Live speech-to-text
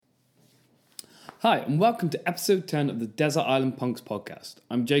Hi, and welcome to episode 10 of the Desert Island Punks podcast.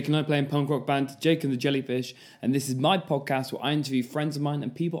 I'm Jake and I play in punk rock band Jake and the Jellyfish, and this is my podcast where I interview friends of mine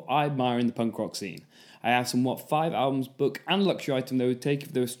and people I admire in the punk rock scene. I have somewhat 5 albums, book, and luxury item they would take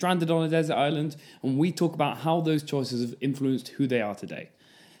if they were stranded on a desert island, and we talk about how those choices have influenced who they are today.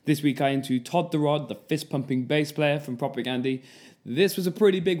 This week I interview Todd the Rod, the fist-pumping bass player from Propagandhi. This was a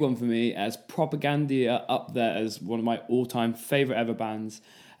pretty big one for me, as Propagandhi are up there as one of my all-time favourite ever bands.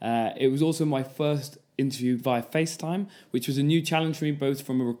 It was also my first interview via FaceTime, which was a new challenge for me both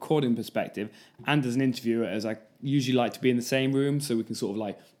from a recording perspective and as an interviewer, as I usually like to be in the same room so we can sort of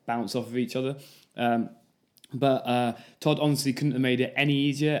like bounce off of each other. But Todd honestly couldn't have made it any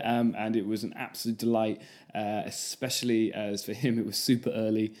easier, and it was an absolute delight, especially as for him it was super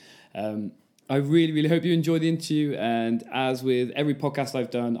early. I really hope you enjoyed the interview, and as with every podcast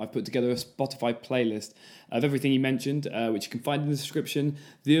I've done, I've put together a Spotify playlist of everything he mentioned, which you can find in the description.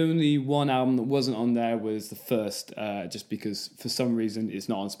 The only one album that wasn't on there was the first, just because for some reason it's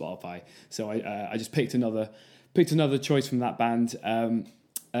not on Spotify. So I just picked another choice from that band.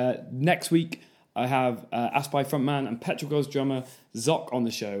 Next week I have Aspie frontman and Petrol Girls drummer Zoc on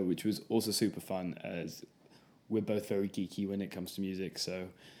the show, which was also super fun, as we're both very geeky when it comes to music. So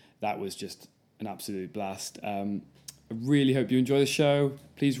that was just an absolute blast. I really hope you enjoy the show.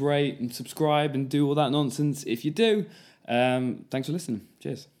 Please rate and subscribe and do all that nonsense if you do. Thanks for listening.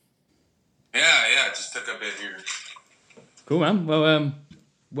 Cheers. Yeah, just took a bit here. Cool, man. Well,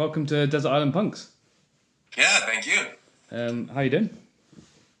 welcome to Desert Island Punks. Yeah, thank you. How you doing?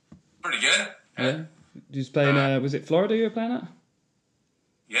 Pretty good. Yeah. You just playing, was it Florida you were playing at?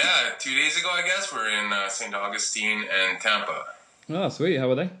 Yeah, 2 days ago, I guess. We're in St. Augustine and Tampa. Oh, sweet. How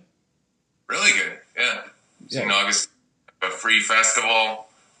were they? Really good, yeah. St. Augustine, a free festival,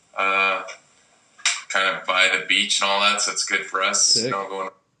 kind of by the beach and all that, so it's good for us. Sick. You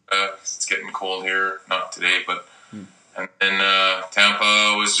know, it's getting cold here, not today, but and then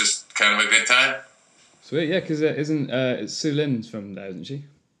Tampa was just kind of a good time. Sweet, yeah, because it's Sue Lynn's from there, isn't she?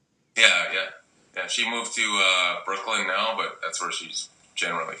 Yeah. She moved to Brooklyn now, but that's where she's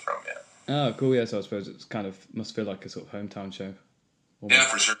generally from. Yeah. Oh, cool. Yeah, so I suppose it's kind of must feel like a sort of hometown show. Almost. Yeah,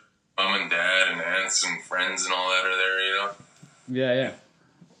 for sure. Mom and dad and aunts and friends and all that are there, you know? Yeah.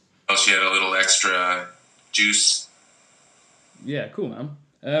 Well, she had a little extra juice. Yeah, cool, man.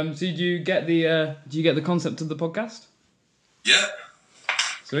 So do you get the concept of the podcast? Yeah.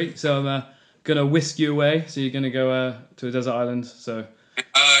 Sweet. So I'm gonna whisk you away. So you're gonna go to a desert island. So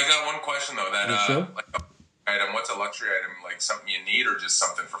I got one question though. That sure? like, item. What's a luxury item? Like something you need or just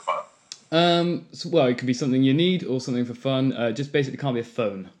something for fun? Well, it could be something you need or something for fun. Just basically can't be a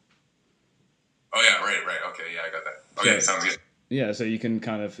phone. Oh yeah, right. Okay, yeah, I got that. Okay, sounds good. Yeah, so you can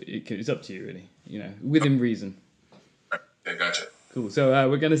kind of it's up to you really. You know, within reason. Right. Okay, gotcha. Cool. So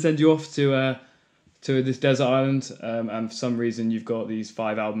we're gonna send you off to this desert island, and for some reason you've got these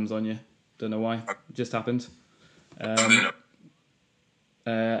 5 albums on you. Don't know why. It just happened. And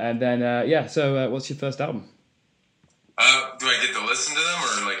then So what's your first album? Do I get to listen to them,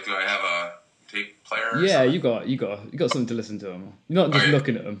 or like do I have a tape player? Or Yeah, something? you got something to listen to them. You're not just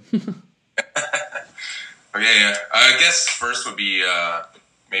looking at them. Okay, yeah. I guess first would be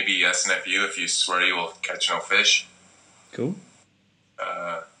maybe SNFU, If You Swear You Will Catch No Fish. Cool.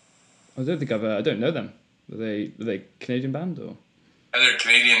 I don't know them. Are they a Canadian band or? They're a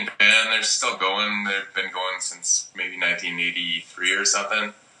Canadian band. They're still going. They've been going since maybe 1983 or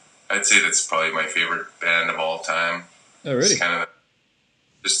something. I'd say that's probably my favorite band of all time. Oh, really? It's kind of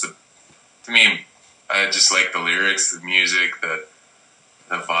to me, I just like the lyrics, the music, the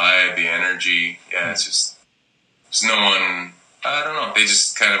vibe, the energy. Yeah, it's just there's no one. I don't know. They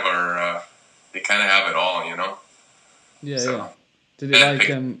just kind of are. They kind of have it all, you know. Yeah, So, yeah. Did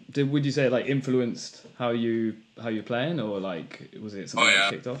it would you say it influenced how you're playing, or was it something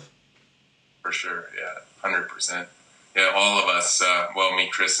that kicked off? For sure, yeah, 100%. Yeah, all of us. Me,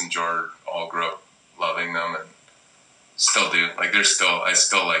 Chris, and George all grew up loving them, and still do. I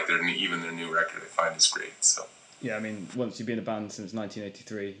still like their new record. I find is great. So. Yeah, I mean, once you've been a band since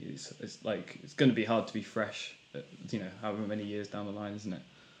 1983, it's going to be hard to be fresh. However many years down the line, isn't it?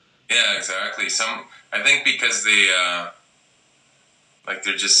 Yeah, exactly. I think because they.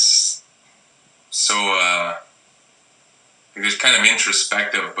 They're just so they're kind of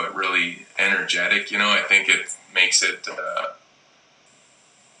introspective but really energetic, you know. I think it makes it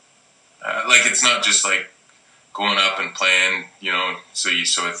it's not just like going up and playing, you know, so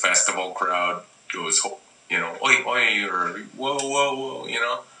a festival crowd goes, you know, oi oi, or whoa, you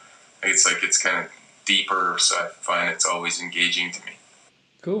know. It's kind of deeper, so I find it's always engaging to me.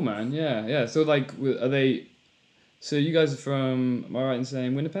 Cool, man. Yeah. So are they? So you guys are from? Am I right in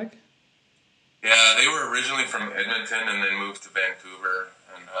saying Winnipeg? Yeah, they were originally from Edmonton and then moved to Vancouver,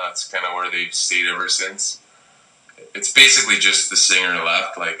 and that's kind of where they've stayed ever since. It's basically just the singer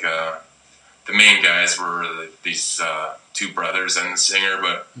left. Like the main guys were these two brothers and the singer,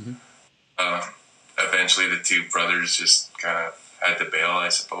 but eventually the two brothers just kind of had to bail, I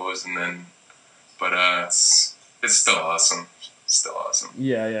suppose. And then, but it's still awesome. Still awesome.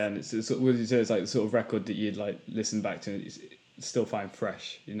 Yeah, and it's would you say it's like the sort of record that you'd like listen back to and still find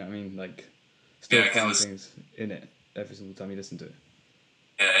fresh? You know what I mean? Like still find things in it every single time you listen to it.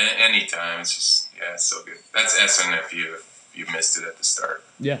 Yeah, anytime. It's just it's so good. That's SNFU if you missed it at the start.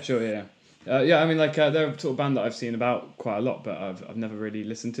 Yeah, sure, yeah. I mean, like they're a sort of band that I've seen about quite a lot, but I've never really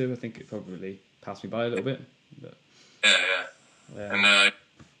listened to. I think it probably passed me by a little bit. But yeah. And I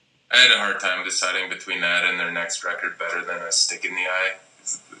had a hard time deciding between that and their next record, Better Than a Stick in the Eye.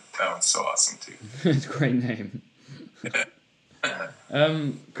 That one's so awesome too. It's a great name.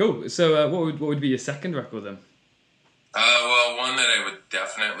 Cool. So, what would be your second record then? Well, one that I would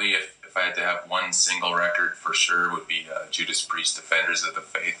definitely, if I had to have one single record for sure, would be Judas Priest, Defenders of the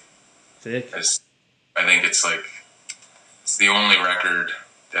Faith. Sick. I think it's the only record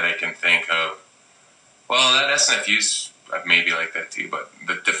that I can think of. Well, that SNFU's maybe like that too, but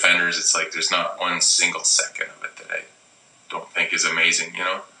the Defenders, it's like there's not one single second of it that I don't think is amazing, you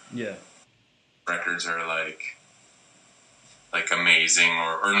know? Yeah. Records are like amazing,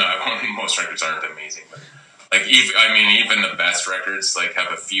 or not. Most records aren't amazing, but like even the best records like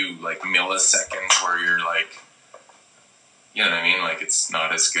have a few like milliseconds where you're like, you know what I mean? Like it's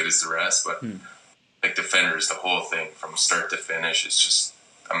not as good as the rest, but like Defenders, the whole thing from start to finish is just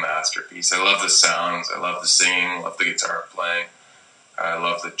a masterpiece. I love the sounds, I love the singing, I love the guitar playing, I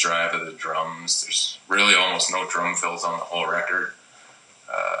love the drive of the drums. There's really almost no drum fills on the whole record.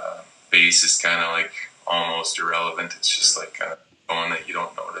 Bass is kind of like almost irrelevant. It's just like kind of going that you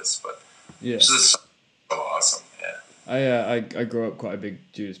don't notice, but it's just so awesome. Yeah. I grew up quite a big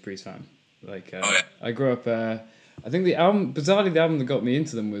Judas Priest fan. Like I grew up. I think the album that got me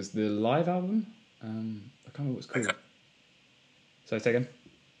into them was the live album. I can't remember what it's called. Sorry, say again.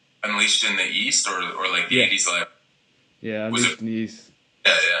 Unleashed in the East, or like the 80s live. Yeah, Unleashed in the East.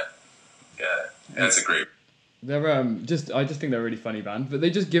 Yeah. That's a great. They're I just think they're a really funny band, but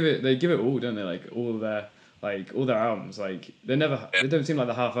they give it all, don't they? Like all their albums, like they don't seem like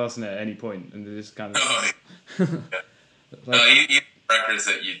they're half-assing it at any point, and they're just kind of even records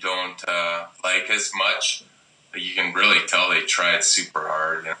that you don't like as much, you can really tell they tried super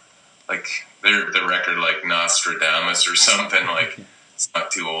hard. You know? Like the record like Nostradamus or something, like it's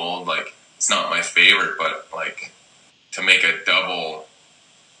not too old, like it's not my favorite, but like to make a double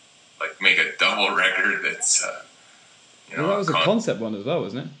record that's that was a concept one as well,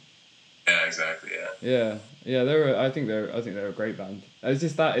 wasn't it? Yeah, exactly. Yeah. I think they're a great band.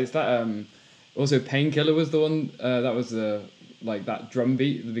 It's that also Painkiller was the one that was like that drum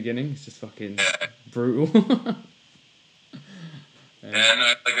beat at the beginning. It's just fucking brutal. And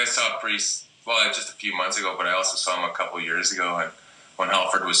I saw Priest just a few months ago, but I also saw him a couple years ago, and when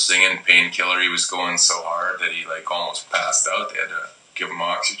Halford was singing Painkiller, he was going so hard that he like almost passed out. They had to give him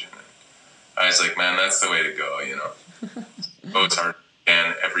oxygen. I was like, man, that's the way to go, you know. Go as hard as you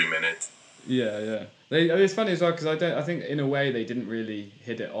can every minute. Yeah. It's funny as well because I think in a way they didn't really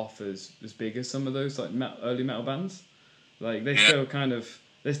hit it off as big as some of those like early metal bands. Like they're still kind of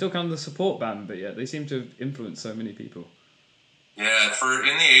the support band, but yeah, they seem to have influenced so many people. Yeah,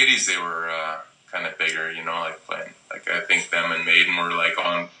 in the 80s they were kind of bigger, you know, like playing. Like I think them and Maiden were like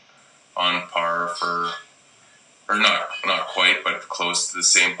on par for. Or not quite, but close to the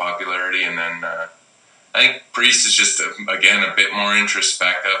same popularity. And then I think Priest is just, again, a bit more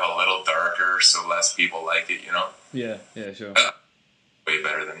introspective, a little darker, so less people like it, you know? Yeah, sure. Way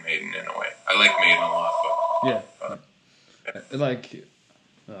better than Maiden in a way. I like Maiden a lot, but...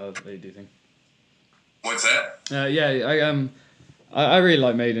 what do you think? What's that? I really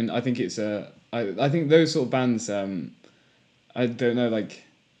like Maiden. I think it's I think those sort of bands, I don't know, like,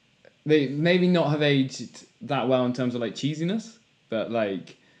 they maybe not have aged that well in terms of like cheesiness, but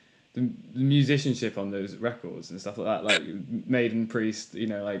like the musicianship on those records and stuff like that, like Maiden, Priest, you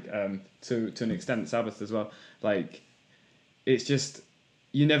know, like to an extent Sabbath as well, like it's just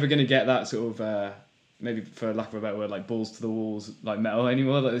you're never going to get that sort of maybe for lack of a better word, like balls to the walls like metal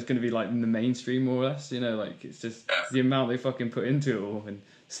anymore. Like it's going to be like in the mainstream more or less, you know, like it's just the amount they fucking put into it all and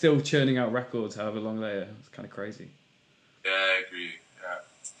still churning out records however long later. It's kind of crazy. Yeah, I agree.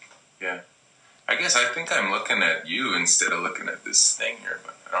 Yeah. I guess I think I'm looking at you instead of looking at this thing here,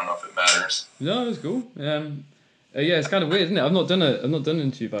 but I don't know if it matters. No, it's cool. It's kind of weird, isn't it? I've not done an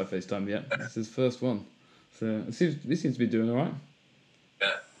interview by FaceTime yet. This is the first one, so it seems to be doing all right.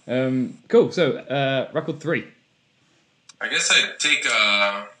 Yeah. Cool. So, record 3. I guess I'd take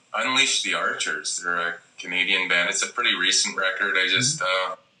Unleash the Archers. They're a Canadian band. It's a pretty recent record. I just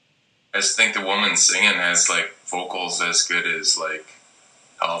think the woman singing has like vocals as good as like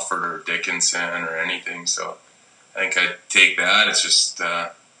Halford or Dickinson or anything. So I think I'd take that. It's just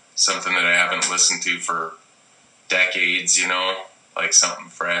something that I haven't listened to for decades, you know, like something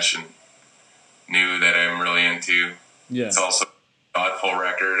fresh and new that I'm really into. Yeah. It's also a thoughtful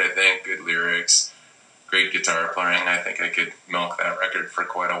record, I think. Good lyrics, great guitar playing. I think I could milk that record for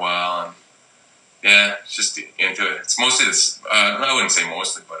quite a while. And yeah, just into it. It's mostly this, I wouldn't say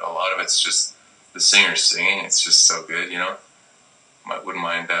mostly, but a lot of it's just the singer singing. It's just so good, you know. Wouldn't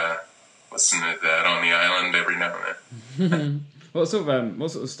mind listening to that on the island every now and then. What sort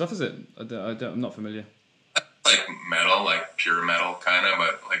of stuff is it? I'm not familiar. Like metal, like pure metal kind of,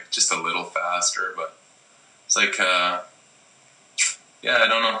 but like just a little faster. But it's like, yeah, I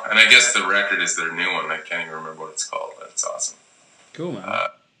don't know. And I guess the record is their new one. I can't even remember what it's called, but it's awesome. Cool, man. I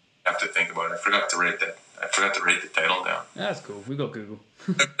have to think about it. I forgot to write the title down. Yeah, that's cool. We got Google.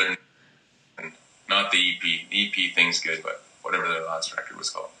 Not the EP. The EP thing's good, but whatever their last record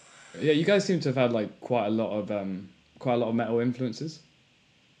was called. Yeah, you guys seem to have had like quite a lot of metal influences.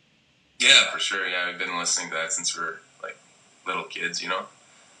 Yeah, for sure. Yeah, we've been listening to that since we were like little kids, you know.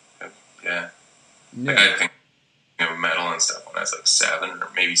 Yeah. Like I think metal and stuff when I was like 7 or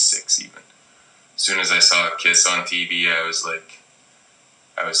maybe 6 even. As soon as I saw Kiss on TV, I was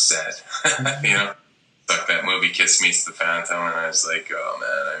set. You know, like that movie Kiss Meets the Phantom, and I was like, oh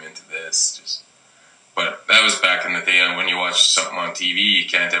man, I'm into this. But that was back in the day when you watch something on TV, you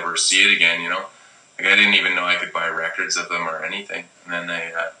can't ever see it again, you know. Like I didn't even know I could buy records of them or anything. And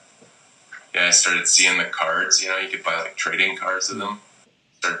then I started seeing the cards, you know, you could buy like trading cards of them.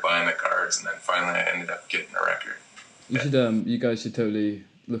 Started buying the cards, and then finally I ended up getting a record. You guys should totally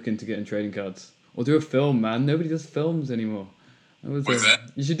look into getting trading cards. Or do a film, man. Nobody does films anymore. What's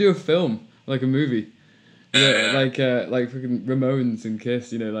that? You should do a film, like a movie. Yeah. Like freaking Ramones and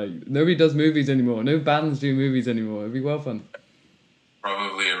Kiss, you know, like nobody does movies anymore. No bands do movies anymore. It'd be well fun.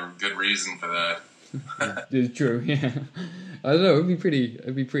 Probably a good reason for that. It's true, yeah. I don't know, it'd be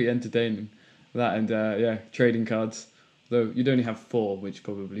pretty entertaining. That and trading cards. Though you'd only have 4, which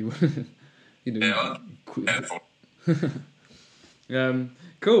probably would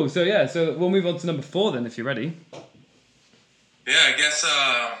cool. So we'll move on to number 4 then, if you're ready. Yeah, I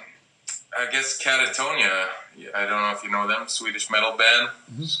guess Catatonia. I don't know if you know them, Swedish metal band.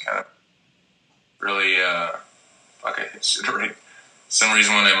 It's kind of really I should write. Some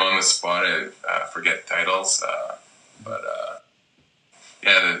reason when I'm on the spot, I forget titles.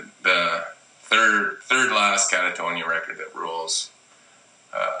 The third last Catatonia record that rules.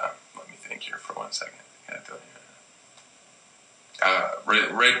 Let me think here for 1 second. Catatonia.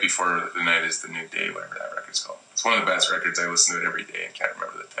 Right before the night is the new day, whatever that record's called. It's one of the best records. I listen to it every day and can't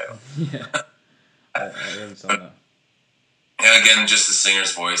remember the title. Yeah, I understand that. And again, just the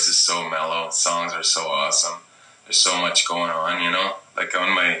singer's voice is so mellow. Songs are so awesome. There's so much going on, you know. Like on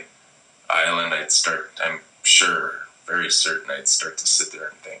my island, I'm sure, very certain, I'd start to sit there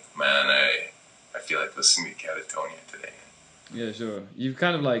and think, man, I feel like listening to Catatonia today. Yeah, sure. You've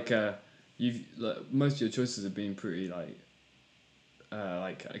kind of most of your choices have been pretty kind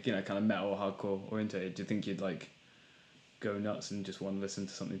of metal, hardcore oriented. Do you think you'd like go nuts and just want to listen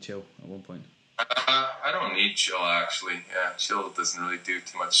to something chill at one point? I don't need chill, actually. Yeah, chill doesn't really do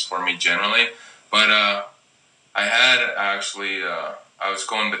too much for me generally. But I had actually, I was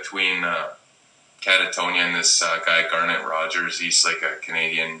going between Catatonia and this guy, Garnet Rogers. He's like a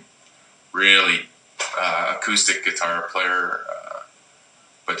Canadian, really acoustic guitar player,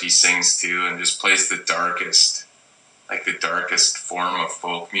 but he sings too and just plays the darkest form of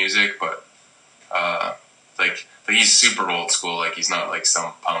folk music, but like he's super old school. Like he's not like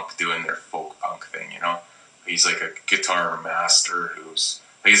some punk doing their folk punk thing, you know. He's like a guitar master who's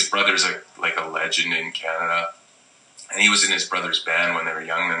like his brother's like a legend in Canada, and he was in his brother's band when they were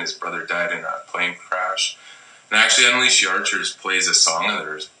young. Then his brother died in a plane crash, and actually Unleash the Archers plays a song of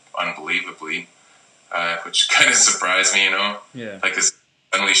theirs unbelievably, which kind of surprised me, you know. Yeah. Like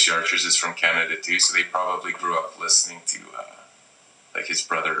Unleash the Archers is from Canada too, so they probably grew up listening to like his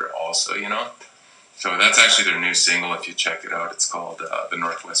brother also, you know. So that's actually their new single. If you check it out, it's called "The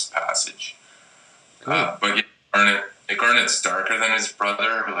Northwest Passage." Cool. But yeah, Garnet's darker than his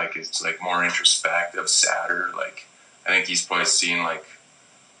brother. Like it's like more introspective, sadder. Like I think he's probably seen like,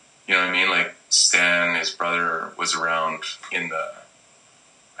 you know what I mean? Like Stan, his brother, was around in the,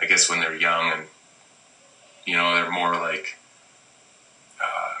 I guess when they're young, and you know they're more like.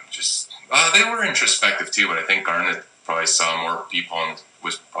 They were introspective too, but I think Garnet probably saw more people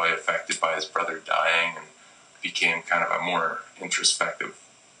was probably affected by his brother dying and became kind of a more introspective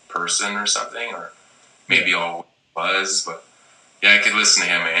person or something, or maybe always was. But yeah, I could listen to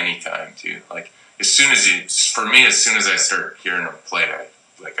him at any time too. Like as soon as I start hearing him play,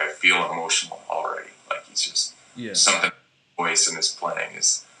 I feel emotional already. Like he's just something. Voice in his playing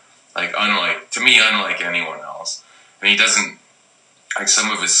is like unlike anyone else, and he doesn't like some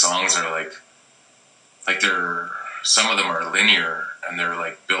of his songs are like some of them are linear and they're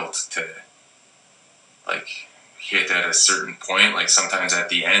like built to like hit at a certain point, like sometimes at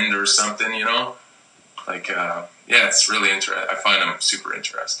the end or something, you know. Like it's really interesting. I find him super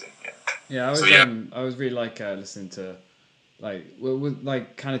interesting. I was really like listening to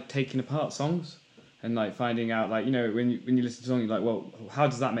like kind of taking apart songs and like finding out, like, you know, when you listen to a song, you're like, well, how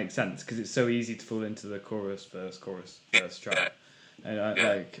does that make sense? Because it's so easy to fall into the chorus verse track. And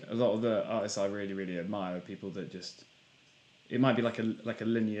like a lot of the artists I really, really admire are people that just, it might be like a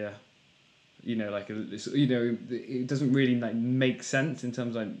linear, you know, it doesn't really like make sense in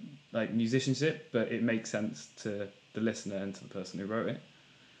terms of like musicianship, but it makes sense to the listener and to the person who wrote it.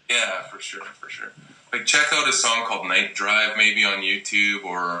 Yeah, for sure. Like check out a song called Night Drive maybe on YouTube,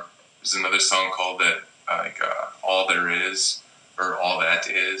 or there's another song called All There Is, or All That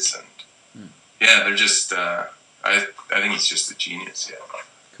Is, and they're just I think he's just a genius. Yeah,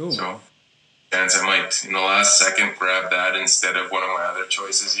 cool. So, and I might in the last second grab that instead of one of my other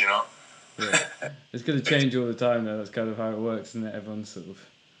choices. You know. Yeah, it's going to change all the time though. That's kind of how it works, isn't it? Everyone's sort of.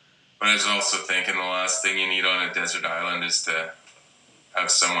 But I was also thinking the last thing you need on a desert island is to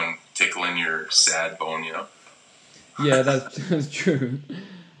have someone tickling your sad bone. You know. Yeah, that's true.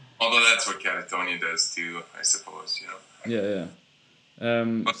 Although that's what Catatonia does too, I suppose, you know. Yeah.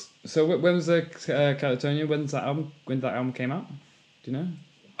 So when was the Catatonia? When that album came out? Do you know?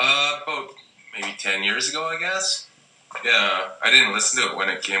 About maybe 10 years ago, I guess. Yeah, I didn't listen to it when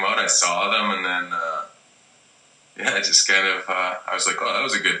it came out. I saw them, and then I just kind of I was like, oh, that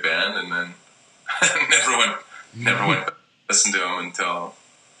was a good band, and then never went to listen to them until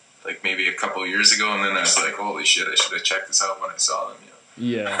like maybe a couple of years ago, and then I was like, holy shit, I should have checked this out when I saw them.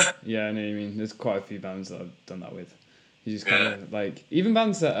 Yeah, I know what you mean. There's quite a few bands that I've done that with. You just kind of like even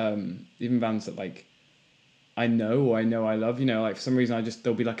bands that like I know I love. You know, like for some reason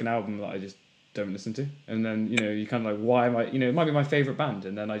there'll be like an album that I just don't listen to, and then you know you kind of like, why am I? You know, it might be my favorite band,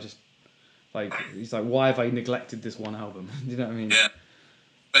 and then I just like it's like, why have I neglected this one album? Do you know what I mean? Yeah,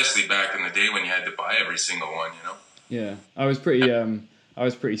 especially back in the day when you had to buy every single one. You know. Yeah, I was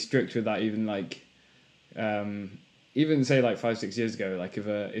pretty strict with that. Even like. Even say like 5-6 years ago, like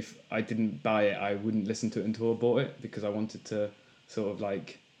if I didn't buy it, I wouldn't listen to it until I bought it, because I wanted to sort of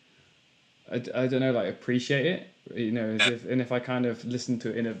like I don't know, like appreciate it, you know, if I kind of listened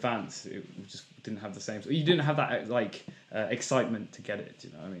to it in advance, it just didn't have the same. You didn't have that like excitement to get it. Do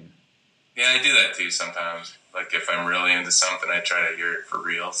you know what I mean? Yeah, I do that too sometimes. Like if I'm really into something, I try to hear it for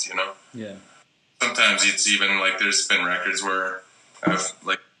reals. You know? Yeah. Sometimes it's even like there's been records where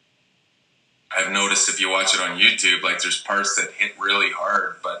I've noticed if you watch it on YouTube, like there's parts that hit really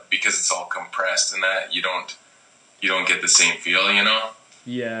hard, but because it's all compressed and that, you don't get the same feel, you know?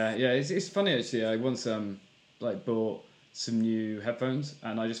 Yeah, it's funny actually. I once like bought some new headphones,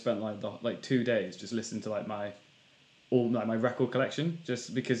 and I just spent like 2 days just listening to like my record collection,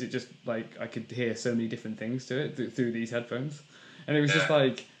 just because it just like I could hear so many different things to it through these headphones, and it was just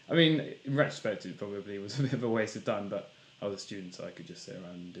like, I mean, in retrospect, it probably was a bit of a waste of time, but I was a student, so I could just sit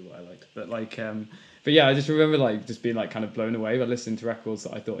around and do what I liked. But like, but yeah, I just remember like just being like kind of blown away by listening to records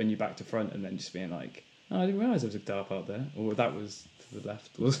that I thought I knew back to front, and then just being like, oh, I didn't realise there was a guitar part there, or that was to the left,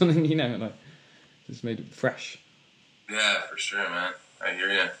 or something. You know, like just made it fresh. Yeah, for sure, man. I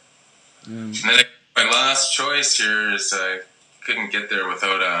hear you. And then my last choice here is I couldn't get there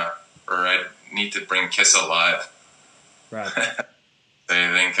without or I need to bring Kiss Alive. Right.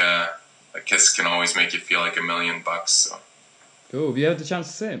 I think a Kiss can always make you feel like $1 million. So. Cool. Have you had the chance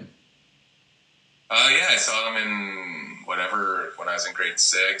to see him? Yeah, I saw them in when I was in grade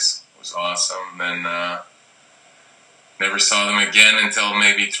 6. It was awesome. Then never saw them again until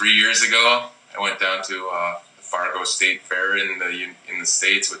maybe 3 years ago. I went down to the Fargo State Fair in the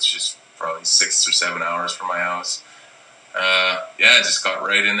States, which is probably 6 or 7 hours from my house. I just got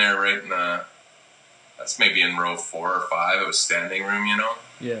right in there, right in the. That's maybe in row 4 or 5. It was standing room, you know.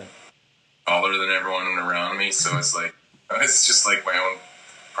 Yeah. Taller than everyone around me, so it's like it's just like my own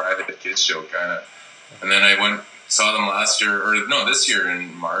private kids show kind of. And then I saw them this year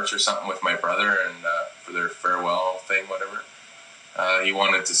in March or something with my brother, and for their farewell thing, whatever. He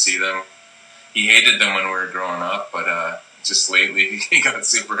wanted to see them. He hated them when we were growing up, but just lately he got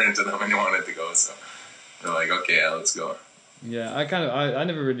super into them and he wanted to go. So we're like, okay, let's go. Yeah, I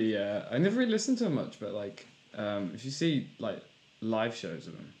never really listened to them much, but like if you see like live shows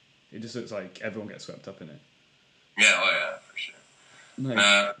of them, it just looks like everyone gets swept up in it. Yeah, oh yeah, for sure.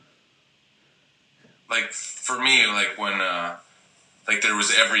 Like, Like for me, like when like there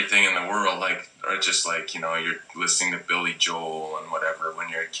was everything in the world, like or just like you're listening to Billy Joel and whatever when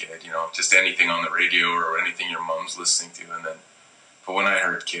you're a kid, just anything on the radio or anything your mom's listening to, and then but when I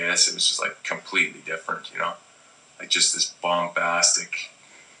heard Kiss, it was just like completely different, like just this bombastic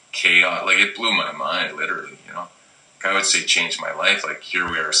chaos, like it blew my mind, literally, Like, I would say changed my life. Like here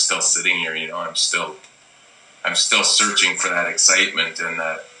we are, still sitting here, I'm still searching for that excitement and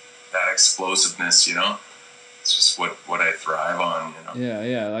that explosiveness, It's just what I thrive on,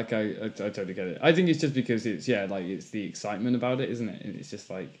 yeah, like I totally get it. I think it's just because it's like it's the excitement about it, isn't it? And it's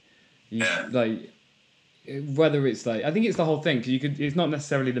just like like whether it's like I think it's the whole thing because it's not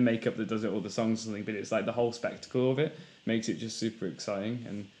necessarily the makeup that does it or the songs or something, but it's like the whole spectacle of it makes it just super exciting,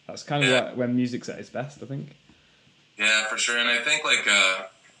 and that's kind of when music's at its best, I think. Yeah, for sure, and I think like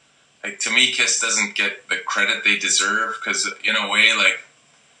to me, Kiss doesn't get the credit they deserve because in a way, like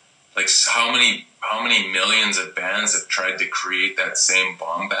how many millions of bands have tried to create that same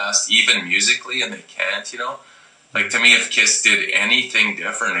bombast, even musically, and they can't. Like to me, if Kiss did anything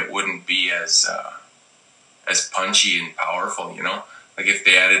different, it wouldn't be as punchy and powerful. Like if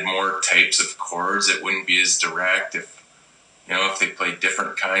they added more types of chords, it wouldn't be as direct. If they played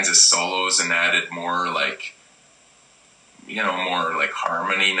different kinds of solos and added more more like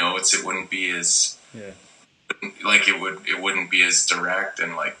harmony notes, it wouldn't be as like it wouldn't be as direct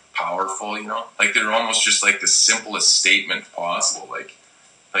and like powerful, like they're almost just like the simplest statement possible, like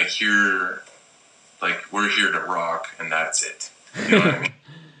here, like we're here to rock and that's it, you know what I mean?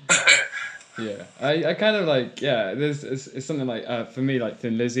 Yeah, I kind of like there's it's something like for me like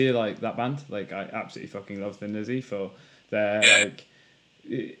Thin Lizzy, like that band, like I absolutely fucking love Thin Lizzy for their like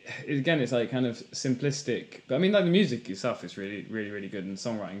again it's like kind of simplistic, but I mean like the music itself is really really really good and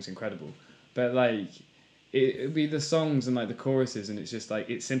songwriting's incredible, but like it'd be the songs and like the choruses and it's just like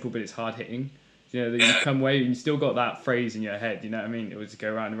it's simple but it's hard hitting, you come away and you still got that phrase in your head, you know what I mean, it would just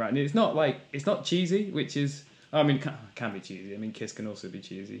go round and round, and it's not cheesy, which is I mean it can be cheesy, I mean Kiss can also be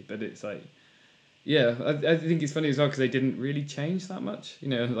cheesy, but it's like I think it's funny as well because they didn't really change that much,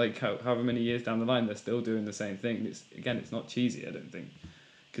 like however many years down the line they're still doing the same thing. It's not cheesy, I don't think,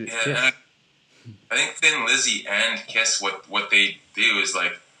 because it's Kiss. I think Thin Lizzy and Kiss, what they do is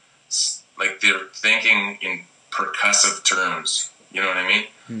like they're thinking in percussive terms. You know what I mean?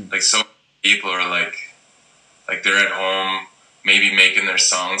 Like so people are like they're at home maybe making their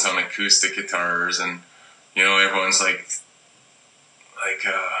songs on acoustic guitars, and everyone's like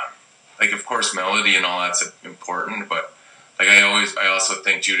of course melody and all that's important, but like I also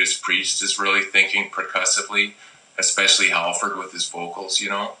think Judas Priest is really thinking percussively, especially Halford with his vocals,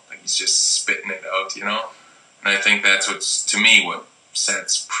 like he's just spitting it out, and I think that's what's to me what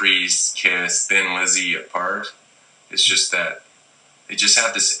sets Priest, Kiss, Thin Lizzy apart. It's just that they just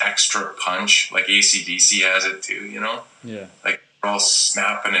have this extra punch, like AC/DC has it too, Yeah. Like they're all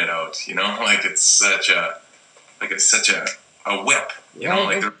snapping it out, like it's such a whip,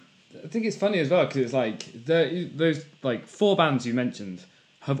 like I think it's funny as well because it's like those like four bands you mentioned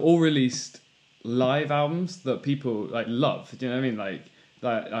have all released live albums that people like love. Do you know what I mean? Like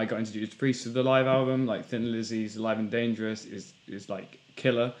I got introduced to Priest with the live album. Like Thin Lizzy's Alive and Dangerous is like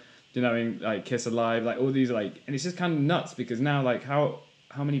killer. Do you know what I mean? Like Kiss Alive, like all these like, and it's just kind of nuts because now like how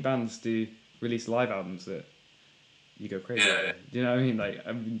many bands do release live albums that you go crazy over? Do you know what I mean? Like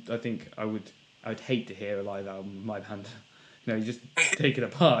I think I'd hate to hear a live album of my band. You just take it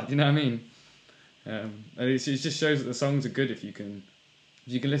apart. You know what I mean? And it just shows that the songs are good if you can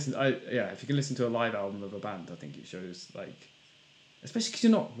listen. If you can listen to a live album of a band, I think it shows like, especially because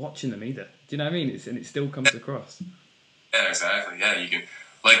you're not watching them either. Do you know what I mean? It still comes across. Yeah, exactly. Yeah, you can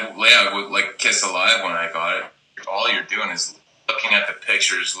like Kiss Alive when I got it. All you're doing is looking at the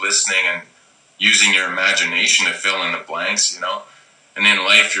pictures, listening, and using your imagination to fill in the blanks. And in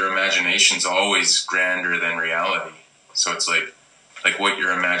life, your imagination's always grander than reality. So it's like what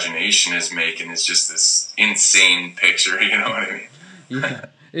your imagination is making is just this insane picture. You know what I mean? Yeah,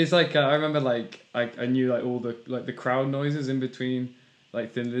 it's like I remember like I knew like all the like the crowd noises in between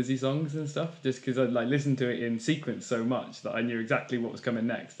like Thin Lizzy songs and stuff, just because I'd like listened to it in sequence so much that I knew exactly what was coming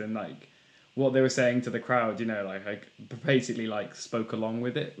next and like what they were saying to the crowd. Like I basically like spoke along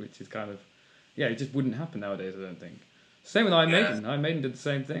with it, which is kind of it just wouldn't happen nowadays. I don't think. Same with Iron Maiden. Iron Maiden did the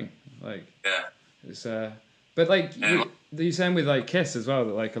same thing. Like it's but like you're saying with like Kiss as well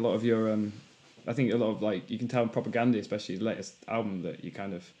that like a lot of your I think a lot of like you can tell Propaganda, especially his latest album, that you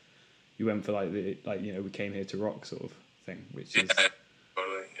went for like we came here to rock sort of thing, which Yeah, is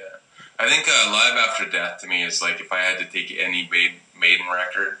totally. Yeah, I think Live After Death to me is like if I had to take any Maiden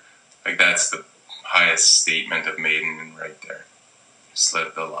record, like that's the highest statement of Maiden right there. Just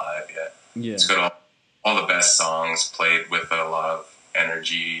live the live. Yeah, yeah. It's got all the best songs played with a lot of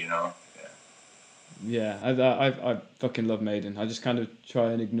energy. You know. Yeah, I fucking love Maiden. I just kind of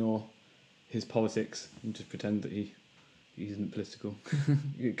try and ignore his politics and just pretend that he isn't political.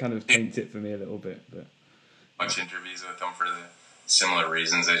 It kind of taints it for me a little bit, but Watch interviews with him for the similar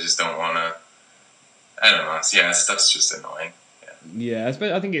reasons. I just don't want to. I don't know. Yeah, stuff's just annoying. yeah, I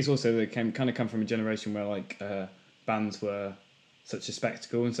think it's also they come from a generation where like bands were such a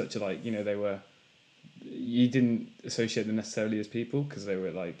spectacle and such a like they were. You didn't associate them necessarily as people because they were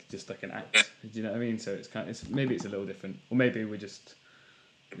like just like an act. Yeah. Do you know what I mean? So maybe it's a little different, or maybe we're just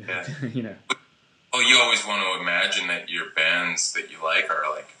Yeah. Well, you always want to imagine that your bands that you like are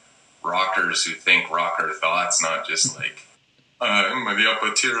like rockers who think rocker thoughts, not just like I'm the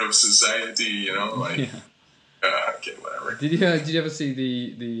upper tier of society. You know, like okay, whatever. Did you ever see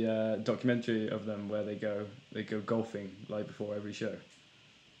the documentary of them where they go golfing like before every show?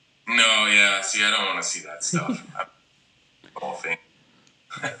 No, yeah. See, I don't want to see that stuff. Golfing.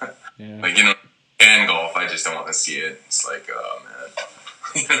 Yeah. Like and golf. I just don't want to see it. It's like, oh man.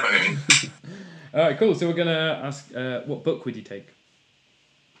 You know what I mean? All right, cool. So we're gonna ask, what book would you take?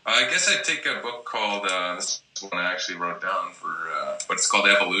 I guess I'd take a book called this one I actually wrote down for, but it's called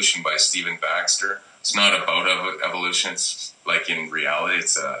Evolution by Stephen Baxter. It's not about evolution. It's like in reality,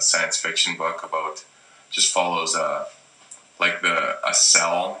 it's a science fiction book about just follows like a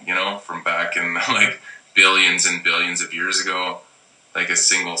cell, from back in like billions and billions of years ago, like a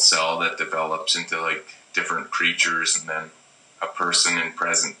single cell that develops into like different creatures, and then a person in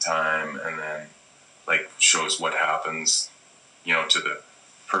present time, and then like shows what happens, to the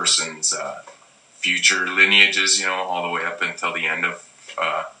person's future lineages, all the way up until the end of,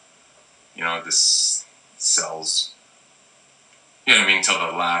 this cell's, till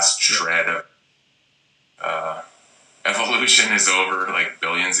the last shred of evolution is over, like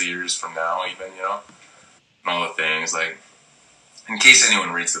billions of years from now, even, and all the things. Like, in case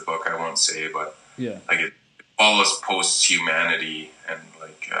anyone reads the book, I won't say, but like it follows post-humanity and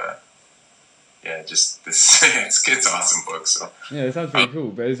like, just this. It's awesome book. So yeah, it sounds pretty cool.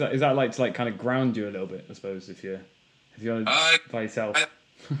 But is that like to like kind of ground you a little bit? I suppose if you're by yourself.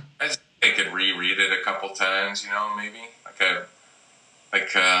 I could reread it a couple times. Maybe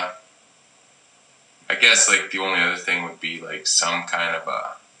I guess like the only other thing would be like some kind of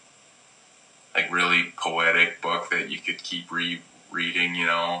a like really poetic book that you could keep reading,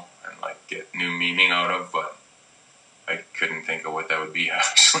 and like get new meaning out of, but I couldn't think of what that would be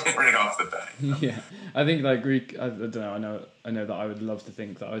actually right off the bat. Yeah, I think like Greek. I don't know. I know that I would love to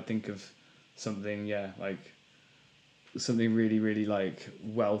think that I would think of something. Yeah, like something really, really like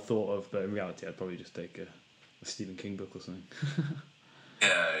well thought of. But in reality, I'd probably just take a Stephen King book or something.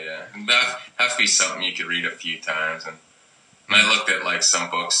 Yeah. That have to be something you could read a few times. And I looked at like some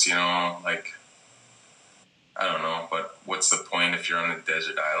books, like I don't know, but what's the point if you're on a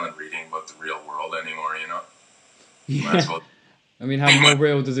desert island reading about the real world anymore? Yeah. Might as well. I mean, how more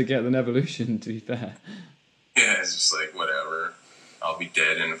real does it get than evolution? To be fair. Yeah, it's just like whatever. I'll be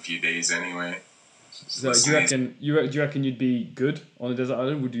dead in a few days anyway. So do you reckon you'd be good on a desert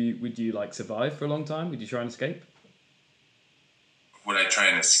island? Would you like survive for a long time? Would you try and escape? Would I try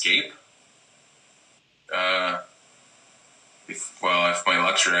and escape? If my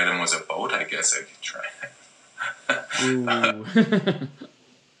luxury item was a boat, I guess I could try. Ooh.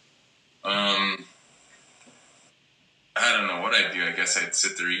 I don't know what I'd do. I guess I'd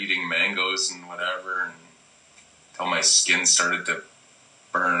sit there eating mangoes and whatever until my skin started to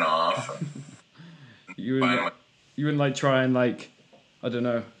burn off. You wouldn't like try and like, I don't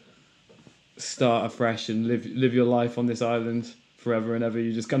know, start afresh and live your life on this island forever and ever.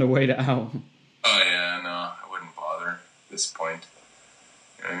 You're just gonna wait it out. Oh yeah, no, I wouldn't bother at this point.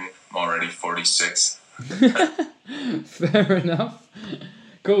 I'm already 46. Fair enough.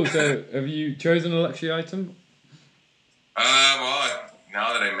 Cool. So, have you chosen a luxury item? Well,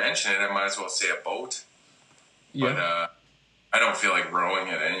 now that I mention it, I might as well say a boat. Yeah. But I don't feel like rowing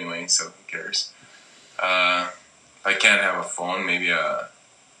it anyway, so who cares? If I can't have a phone, maybe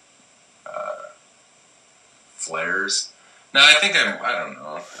flares. No, I think I don't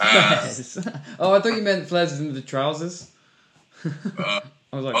know. Oh, I thought you meant flares in the trousers. I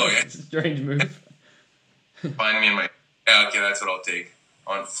was like, that's a strange move. Find me in my... Yeah, okay, that's what I'll take.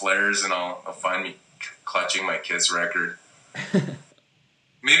 On flares, and I'll find me clutching my Kiss record.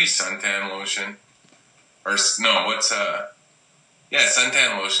 Maybe suntan lotion. Or, no, what's... Yeah,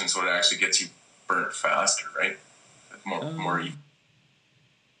 suntan lotion's what actually gets you burnt faster, right? more.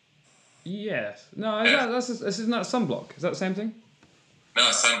 Yes. No, isn't that sunblock? Is that the same thing? No,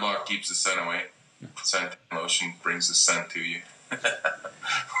 sunblock keeps the sun away. Sun lotion brings the sun to you.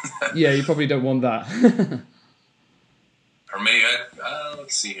 Yeah, you probably don't want that. Or maybe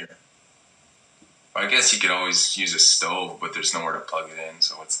let's see here. I guess you could always use a stove, but there's nowhere to plug it in,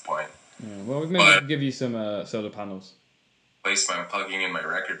 so what's the point? Yeah, well, maybe I could give you some solar panels. I'm plugging in my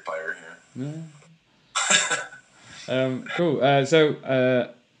record player here. Yeah. Cool. So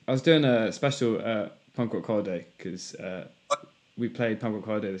I was doing a special punk rock holiday because we played punk rock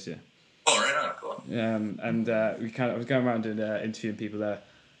holiday this year. Oh, right on, cool. And I was going around and interviewing people there,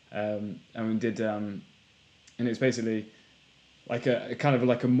 and we did, and it was basically like a kind of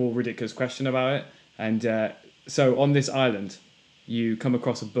like a more ridiculous question about it. And so on this island, you come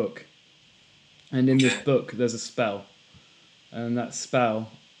across a book, and in this book there's a spell, and that spell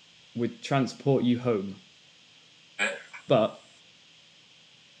would transport you home. But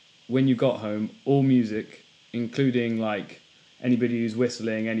when you got home, all music, including like anybody who's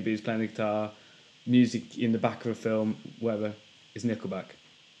whistling, anybody who's playing the guitar, music in the back of a film, whatever, is Nickelback.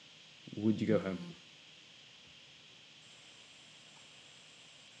 Would you go home?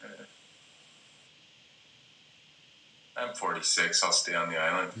 I'm 46. I'll stay on the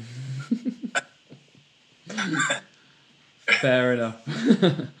island. Fair enough.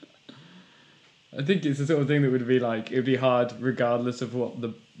 I think it's the sort of thing that would be like, it would be hard regardless of what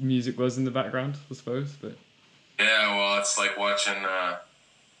the music was in the background, I suppose. But yeah, well, it's like watching,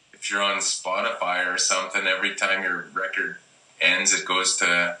 if you're on Spotify or something, every time your record ends, it goes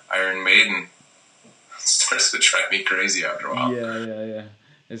to Iron Maiden. It starts to drive me crazy after a while. Yeah.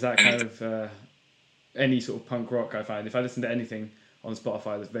 Is that kind of any sort of punk rock I find? If I listen to anything on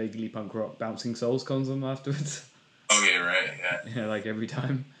Spotify that's vaguely punk rock, Bouncing Souls comes on afterwards. Okay, right, yeah. Yeah, like every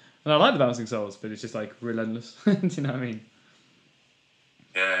time. And I like the Bouncing Souls, but it's just like relentless. Do you know what I mean?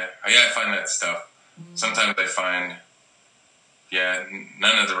 Yeah, I find that stuff. Sometimes I find,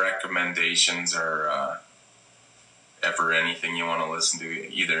 none of the recommendations are ever anything you want to listen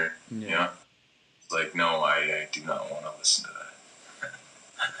to either. Yeah. You know? It's like, no, I do not want to listen to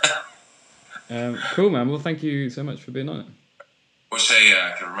that. Cool, man. Well, thank you so much for being on it. Wish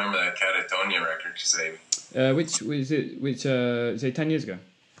I could remember that Catatonia record, because which was it? Which say 10 years ago?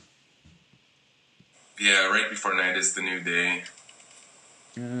 Yeah, Right Before Night is the New Day.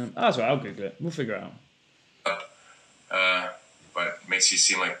 That's right. I'll Google it. We'll figure it out. But it makes you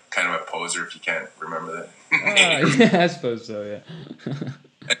seem like kind of a poser if you can't remember that. Yeah, I suppose so. Yeah.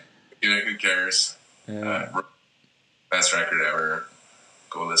 Who cares? Best record ever.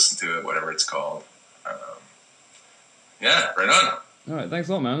 Go listen to it, whatever it's called. Yeah, right on. All right, thanks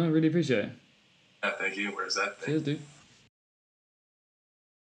a lot, man. I really appreciate it. Yeah, thank you. Where's that thing? Cheers, dude.